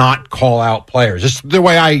to not call out players. Just the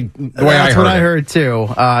way I heard That's what I it. heard too.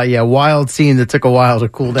 Yeah, wild scene that took a while to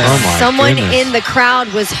cool down. Oh my Someone goodness. in the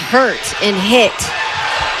crowd was hurt and hit.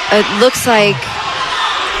 It looks like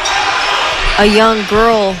a young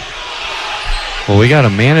girl. Well, we got a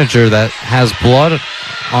manager that has blood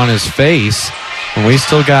on his face, and we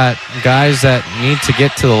still got guys that need to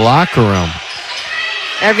get to the locker room.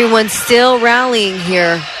 Everyone's still rallying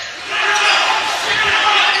here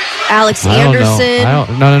Alex I don't know.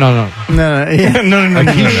 Anderson. No.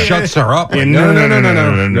 He shuts her up. Yeah,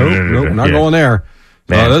 No, not going there.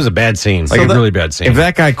 Man. Oh, that was a bad scene. Like a really bad scene. If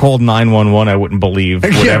that guy called 911, I wouldn't believe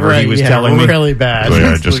whatever he was telling me. Really bad.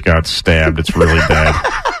 So, I just got stabbed. It's really bad.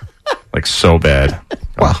 Like, so bad.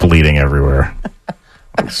 I'm bleeding everywhere.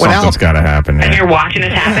 Something's got to happen here. And you're watching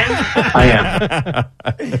it happen? I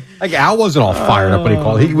am. Like, Al wasn't all fired up when he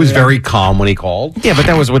called. He was very calm when he called. Yeah, but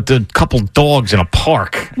that was with the couple dogs in a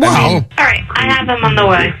park. Well, All right, I have them on the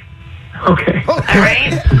way. Okay. All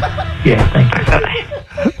right? Yeah, thank you. Bye-bye.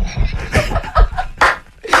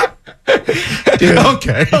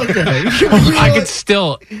 Okay. I could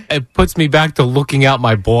still. It puts me back to looking out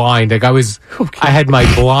my blind. Like I had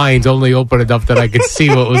my blinds only open enough that I could see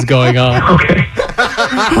what was going on. Okay.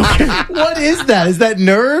 What is that? Is that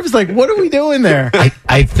nerves? Like, what are we doing there?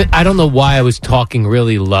 I don't know why I was talking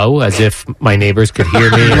really low, as if my neighbors could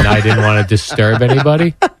hear me and I didn't want to disturb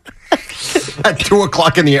anybody. At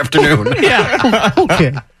 2:00 in the afternoon. Yeah.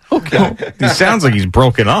 Okay. He sounds like he's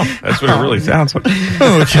broken up. That's what it really sounds like.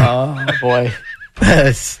 Oh, boy.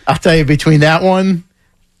 Yes. I'll tell you, between that one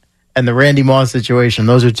and the Randy Moss situation,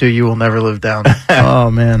 those are two you will never live down.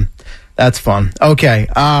 Oh, man. That's fun. Okay.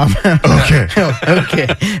 Okay.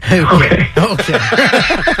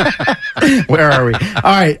 Where are we? All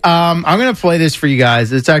right. I'm going to play this for you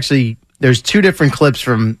guys. It's actually, there's two different clips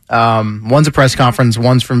from, one's a press conference,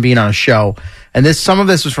 one's from being on a show. And some of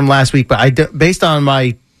this was from last week, but based on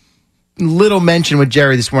my little mention with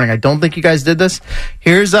Jerry this morning, I don't think you guys did this.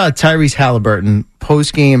 Here's Tyrese Haliburton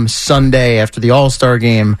post-game Sunday after the All-Star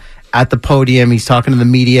game at the podium. He's talking to the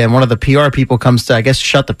media, and one of the PR people comes to, I guess,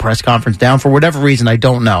 shut the press conference down for whatever reason. I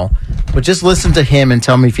don't know. But just listen to him and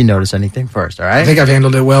tell me if you notice anything first, all right? I think I've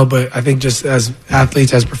handled it well, but I think just as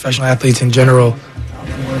athletes, as professional athletes in general.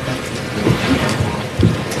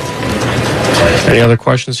 Any other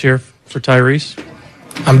questions here for Tyrese?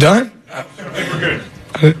 I'm done? I think we're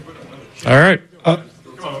good. All right.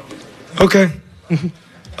 Okay.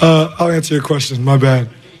 I'll answer your question. My bad.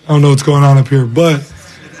 I don't know what's going on up here. But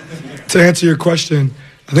to answer your question,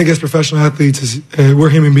 I think as professional athletes,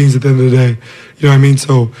 we're human beings at the end of the day. You know what I mean?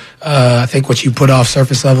 So I think what you put off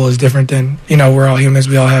surface level is different than, we're all humans.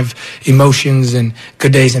 We all have emotions and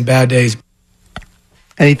good days and bad days.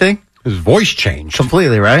 Anything? His voice changed.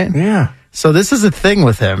 Completely, right? Yeah. So this is a thing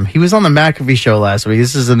with him. He was on the McAfee show last week.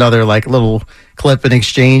 This is another little clip and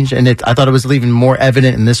exchange, and I thought it was even more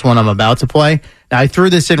evident in this one I'm about to play. Now, I threw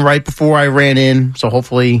this in right before I ran in, so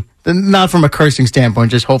hopefully, not from a cursing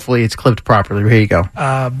standpoint, just hopefully it's clipped properly. Here you go.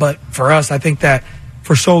 But for us, I think that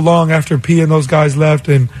for so long after P and those guys left,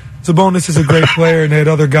 and Sabonis is a great player and they had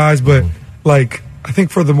other guys, but I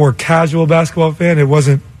think for the more casual basketball fan, it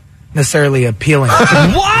wasn't necessarily appealing.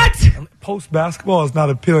 What? Post-basketball is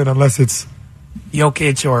not appealing unless it's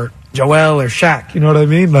Jokic or Joel or Shaq. You know what I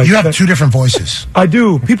mean? You have two different voices. I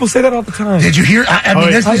do. People say that all the time. Did you hear? I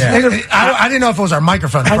didn't know if it was our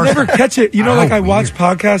microphone. I never catch it. I watch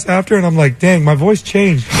podcasts after, and I'm like, dang, my voice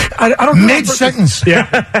changed. I don't know. Mid-sentence.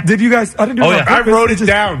 Yeah. Did you guys? I didn't do it. I wrote it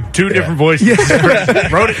down. Two different voices. Yeah.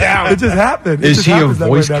 Wrote it down. It just happened. Is he a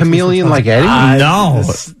voice chameleon like Eddie? No,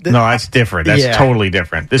 that's different. That's totally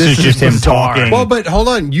different. This is just him talking. Well, but hold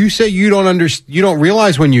on. You say you don't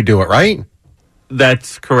realize when you do it, right?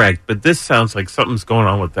 That's correct, but this sounds like something's going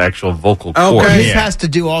on with the actual vocal cord. Okay. This has to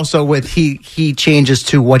do also with he changes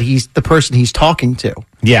to what the person he's talking to.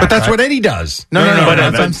 Yeah, but that's what Eddie does. No.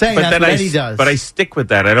 That's what I'm saying. That's what Eddie does. But I stick with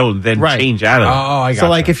that. I don't then change out of it. Oh, I got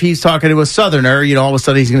so if he's talking to a Southerner, all of a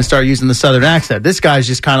sudden he's going to start using the Southern accent. This guy's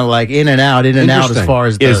just kind of in and out as far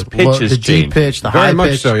as his pitch is the G pitch, the high pitch. Very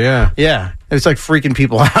much so, yeah. Yeah. It's freaking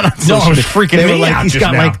people out. No, it was freaking me out. He's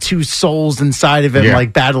got two souls inside of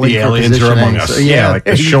him, battling for aliens are among positioning. us.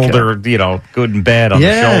 So, the shoulder, good and bad on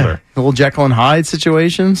the shoulder. The little Jekyll and Hyde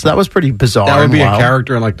situation. So that was pretty bizarre. That would be a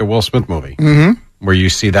character in the Will Smith movie, where you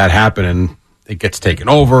see that happen and it gets taken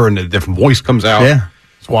over and a different voice comes out. Yeah,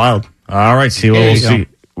 it's wild. All right, we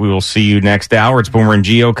will see you next hour. It's Boomer and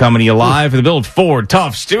Gio coming to you live from the Build Ford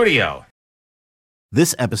Tough Studio.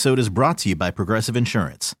 This episode is brought to you by Progressive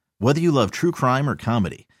Insurance. Whether you love true crime or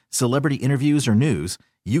comedy, celebrity interviews or news,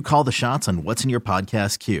 you call the shots on what's in your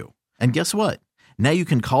podcast queue. And guess what? Now you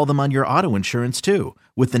can call them on your auto insurance too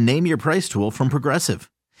with the Name Your Price tool from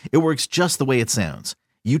Progressive. It works just the way it sounds.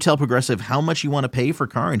 You tell Progressive how much you want to pay for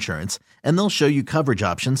car insurance, and they'll show you coverage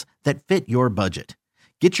options that fit your budget.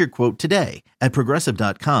 Get your quote today at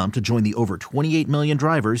Progressive.com to join the over 28 million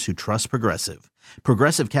drivers who trust Progressive.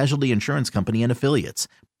 Progressive Casualty Insurance Company and Affiliates.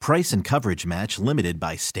 Price and coverage match limited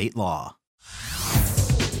by state law.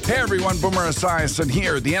 Hey everyone, Boomer Esiason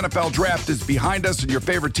here. The NFL draft is behind us and your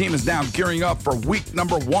favorite team is now gearing up for week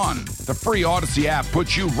number 1. The free Odyssey app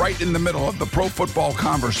puts you right in the middle of the pro football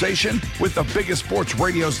conversation with the biggest sports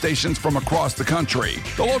radio stations from across the country.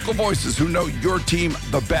 The local voices who know your team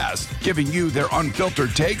the best, giving you their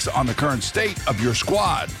unfiltered takes on the current state of your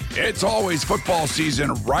squad. It's always football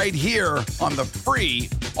season right here on the free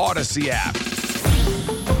Odyssey app.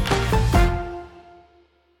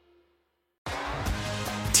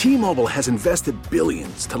 T-Mobile has invested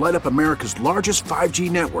billions to light up America's largest 5G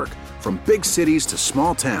network, from big cities to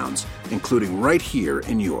small towns, including right here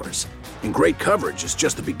in yours. And great coverage is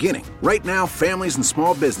just the beginning. Right now, families and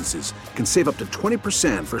small businesses can save up to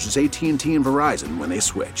 20% versus AT&T and Verizon when they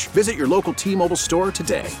switch. Visit your local T-Mobile store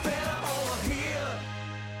today.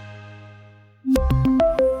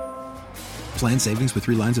 Plan savings with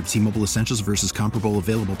 3 lines of T-Mobile Essentials versus comparable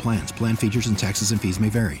available plans. Plan features and taxes and fees may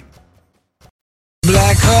vary.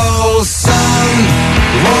 Black hole sun,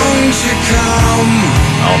 won't you come?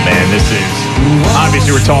 Oh man, this is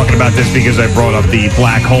obviously we're talking about this because I brought up the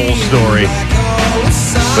black hole story.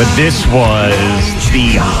 But this was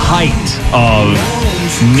the height of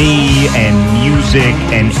me and music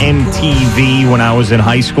and MTV when I was in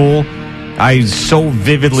high school. I so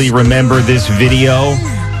vividly remember this video.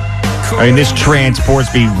 I mean, this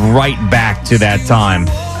transports me right back to that time.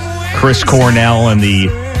 Chris Cornell and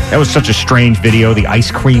that was such a strange video. The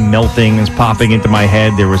ice cream melting is popping into my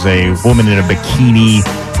head. There was a woman in a bikini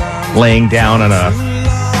laying down on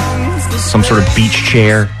some sort of beach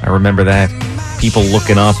chair. I remember that. People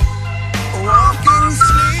looking up.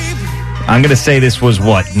 I'm going to say this was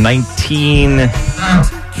what,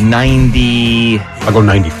 1990? I'll go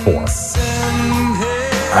 94.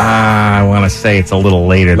 I want to say it's a little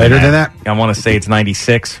later than that. I want to say it's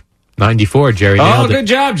 96. 94, Jerry. Oh, good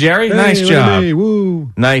job, Jerry. Hey, nice job. Hey,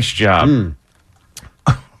 woo. Nice job.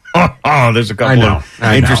 There's a couple of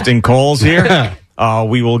interesting calls here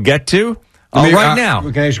we will get to right now.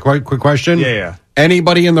 Can I ask you a quick question? Yeah.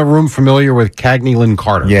 Anybody in the room familiar with Cagney Lynn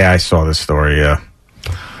Carter? Yeah, I saw this story, yeah.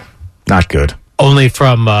 Not good. Only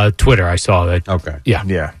from Twitter, I saw that. Okay.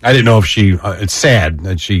 Yeah. I didn't know if she, it's sad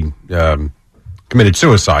that she committed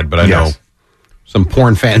suicide, but I know some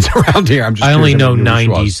porn fans around here. I only know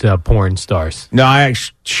 90s porn stars. No,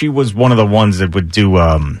 she was one of the ones that would do,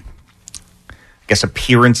 I guess,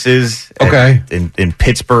 appearances in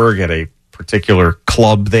Pittsburgh at a particular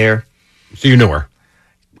club there. So you knew her?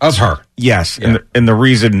 Of her? Yes. Yeah. And the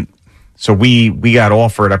reason, so we got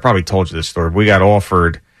offered, I probably told you this story, we got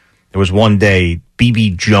offered, there was one day,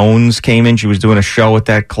 BB Jones came in, she was doing a show at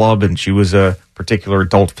that club, and she was a particular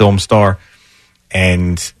adult film star,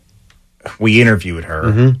 and we interviewed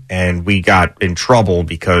her, and we got in trouble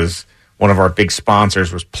because one of our big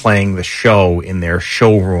sponsors was playing the show in their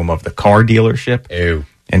showroom of the car dealership. Ew.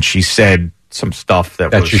 And she said some stuff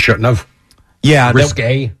that she shouldn't have? Yeah.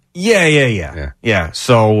 Risque? Yeah.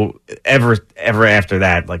 So ever after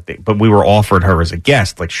that, but we were offered her as a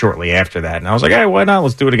guest, shortly after that. And I was like, hey, why not?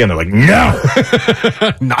 Let's do it again. They're like, no.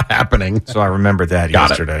 Not happening. So I remembered that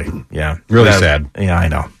yesterday. Yeah. Really sad. Yeah, I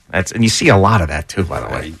know. And you see a lot of that, too, by the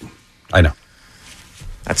way. I know.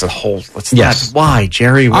 That's a whole... Yes. Why,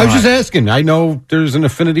 Jerry? Why? I was just asking. I know there's an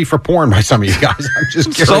affinity for porn by some of you guys. I'm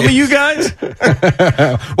just curious. Some of you guys?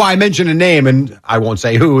 Well, I mentioned a name, and I won't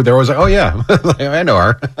say who. There was oh, yeah. I know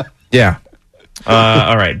her. Yeah.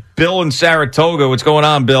 All right. Bill in Saratoga. What's going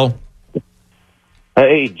on, Bill?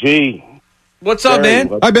 Hey, G. What's up,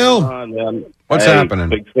 man? Hi, Bill. Man? What's happening?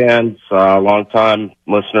 Big fans, long-time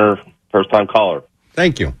listener, first-time caller.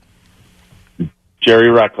 Thank you. Jerry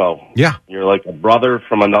Recco. Yeah. You're like a brother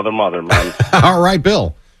from another mother, man. All right,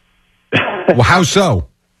 Bill. Well, how so?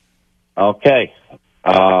 Okay.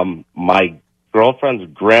 My girlfriend's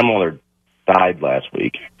grandmother died last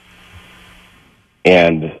week.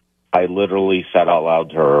 And I literally said out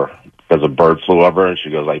loud to her, because a bird flew over, and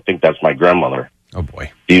she goes, I think that's my grandmother. Oh,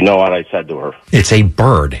 boy. Do you know what I said to her? It's a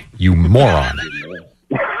bird, you moron.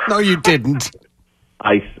 No, you didn't.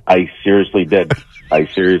 I seriously did. I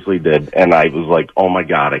seriously did. And I was like, oh, my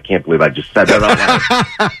God, I can't believe I just said that out loud.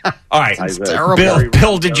 All right.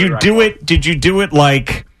 Bill, did you do it? Did you do it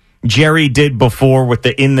like Jerry did before with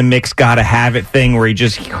the in the mix, gotta have it thing where he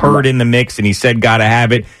just heard in the mix and he said gotta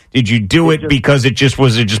have it? Did you do it because it just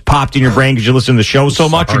popped in your brain because you listened to the show so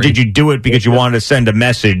much? Or did you do it because you wanted to send a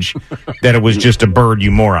message that it was just a bird,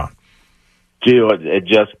 you moron? Dude, it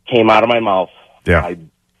just came out of my mouth. Yeah.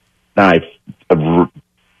 I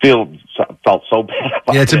felt so bad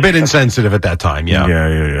about it's a bit insensitive at that time.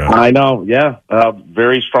 Yeah. I know. Yeah.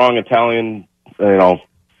 Very strong Italian,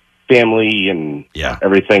 family and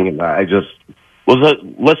everything. And I just,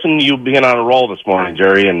 Listen to you being on a roll this morning,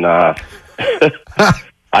 Jerry, and I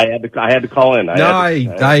had to call in.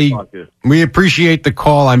 We appreciate the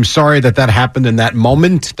call. I'm sorry that happened in that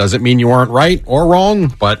moment. Doesn't mean you weren't right or wrong,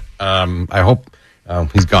 but I hope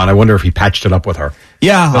he's gone. I wonder if he patched it up with her.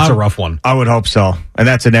 Yeah, that's a rough one. I would hope so, and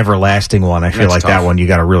that's an everlasting one. I feel like that one you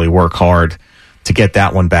got to really work hard to get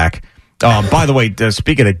that one back. By the way,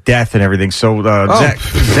 speaking of death and everything, so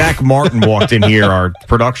Zach Martin walked in here, our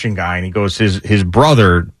production guy, and he goes, his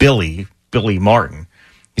brother, Billy Martin,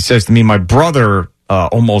 he says to me, my brother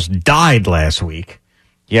almost died last week.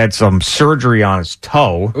 He had some surgery on his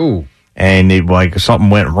toe, and something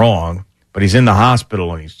went wrong, but he's in the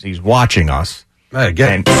hospital, and he's watching us. Hey, he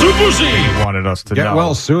wanted us to get know.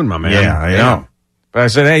 well soon, my man. Yeah, I know. But I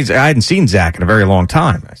said, hey, I hadn't seen Zach in a very long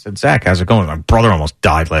time. I said, Zach, how's it going? My brother almost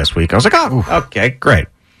died last week. I was like, okay, great.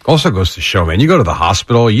 Also goes to show, man, you go to the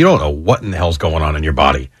hospital, you don't know what in the hell's going on in your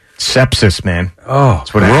body. Sepsis, man.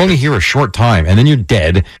 That's what we're only here a short time, and then you're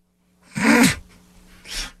dead.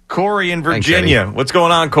 Corey in Virginia. What's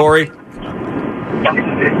going on, Corey? Hey,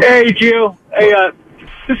 Gio. Hey,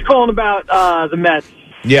 just calling about the Mets.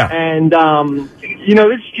 Yeah. And,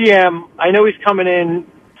 this GM, I know he's coming in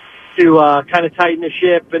to kind of tighten the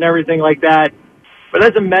ship and everything like that. But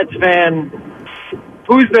as a Mets fan,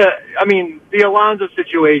 the Alonso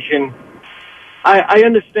situation, I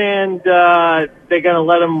understand they're going to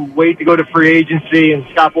let him wait to go to free agency, and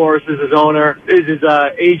Scott Boras is his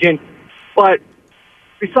agent. But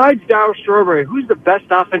besides Darryl Strawberry, who's the best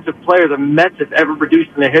offensive player the Mets have ever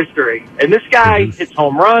produced in their history? And this guy hits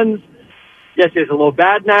home runs. Yes, he has a low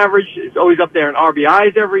batting average. He's always up there in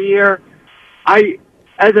RBIs every year.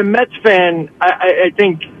 As a Mets fan, I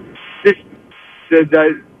think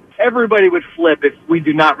everybody would flip if we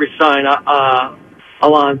do not resign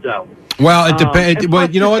Alonso. Well, it depends.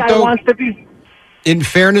 But you know what, though? In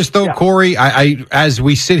fairness, though, Corey, I as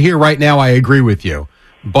we sit here right now, I agree with you.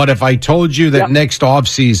 But if I told you that next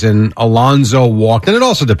offseason Alonso walked, and it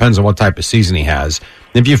also depends on what type of season he has.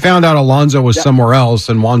 If you found out Alonso was somewhere else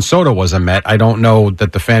and Juan Soto was a Met, I don't know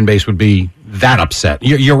that the fan base would be that upset.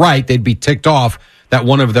 You're right. They'd be ticked off that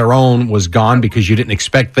one of their own was gone because you didn't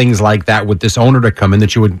expect things like that with this owner to come in,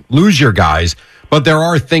 that you would lose your guys. But there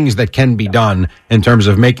are things that can be done in terms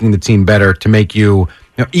of making the team better to make you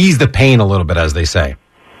ease the pain a little bit, as they say.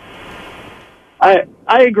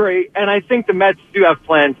 I agree, and I think the Mets do have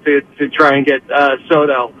plans to try and get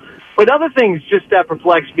Soto. But other things just that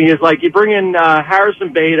perplex me is like you bring in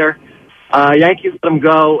Harrison Bader, Yankees let him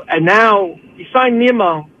go, and now you sign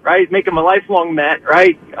Nemo, right? Make him a lifelong Met,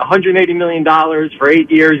 right? $180 million for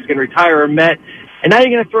 8 years. He's going to retire a Met. And now you're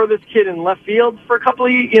going to throw this kid in left field for a couple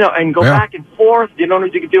of years, and go back and forth. You don't know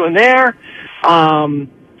what you can do in there.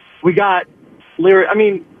 We got Leary. I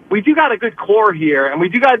mean, we do got a good core here, and we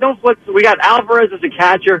got Alvarez as a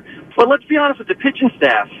catcher. But let's be honest with the pitching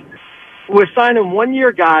staff. We're signing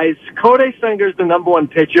 1-year guys. Kodai Senger's the number one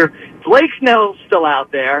pitcher. Blake Snell's still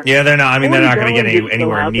out there. Yeah, they're not. I mean, they're not going to get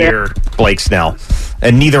anywhere near Blake Snell,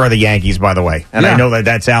 and neither are the Yankees, by the way. And I know that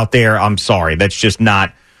that's out there. I'm sorry, that's just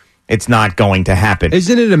not. It's not going to happen.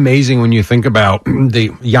 Isn't it amazing when you think about the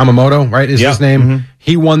Yamamoto, right, is his name? Mm-hmm.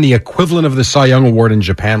 He won the equivalent of the Cy Young Award in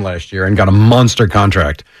Japan last year and got a monster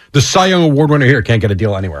contract. The Cy Young Award winner here can't get a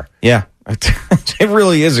deal anywhere. Yeah. It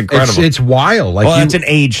really is incredible. It's wild. It's an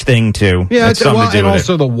age thing, too. Yeah, and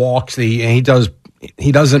also the walks. He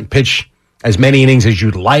doesn't pitch as many innings as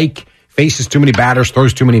you'd like, faces too many batters,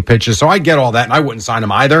 throws too many pitches. So I get all that, and I wouldn't sign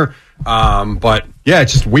him either. But, yeah,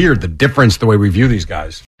 it's just weird, the difference, the way we view these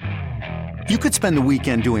guys. You could spend the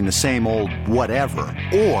weekend doing the same old whatever,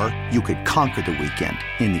 or you could conquer the weekend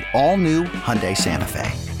in the all-new Hyundai Santa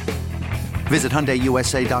Fe. Visit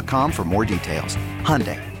HyundaiUSA.com for more details.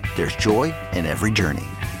 Hyundai, there's joy in every journey.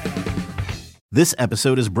 This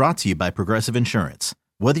episode is brought to you by Progressive Insurance.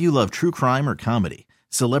 Whether you love true crime or comedy,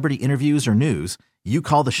 celebrity interviews or news, you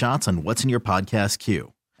call the shots on what's in your podcast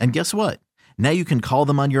queue. And guess what? Now you can call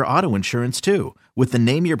them on your auto insurance too with the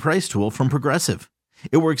Name Your Price tool from Progressive.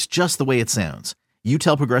 It works just the way it sounds. You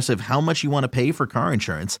tell Progressive how much you want to pay for car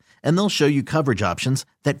insurance, and they'll show you coverage options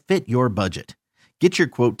that fit your budget. Get your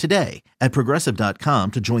quote today at Progressive.com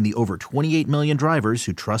to join the over 28 million drivers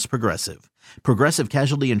who trust Progressive. Progressive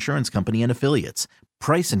Casualty Insurance Company and Affiliates.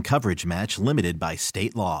 Price and coverage match limited by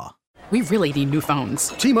state law. We really need new phones.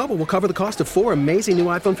 T-Mobile will cover the cost of 4 amazing new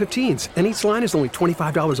iPhone 15s, and each line is only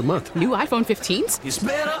 $25 a month. New iPhone 15s? It's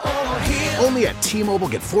better over here. Only at T-Mobile,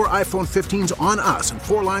 get 4 iPhone 15s on us and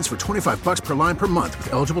 4 lines for $25 per line per month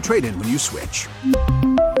with eligible trade-in when you switch.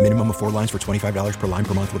 Minimum of 4 lines for $25 per line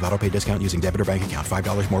per month with autopay discount using debit or bank account.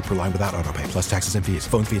 $5 more per line without autopay, plus taxes and fees.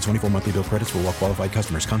 Phone fee at 24 monthly bill credits for well qualified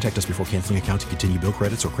customers. Contact us before canceling account to continue bill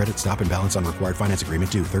credits or credit stop and balance on required finance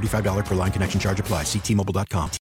agreement due. $35 per line connection charge applies. See T-Mobile.com.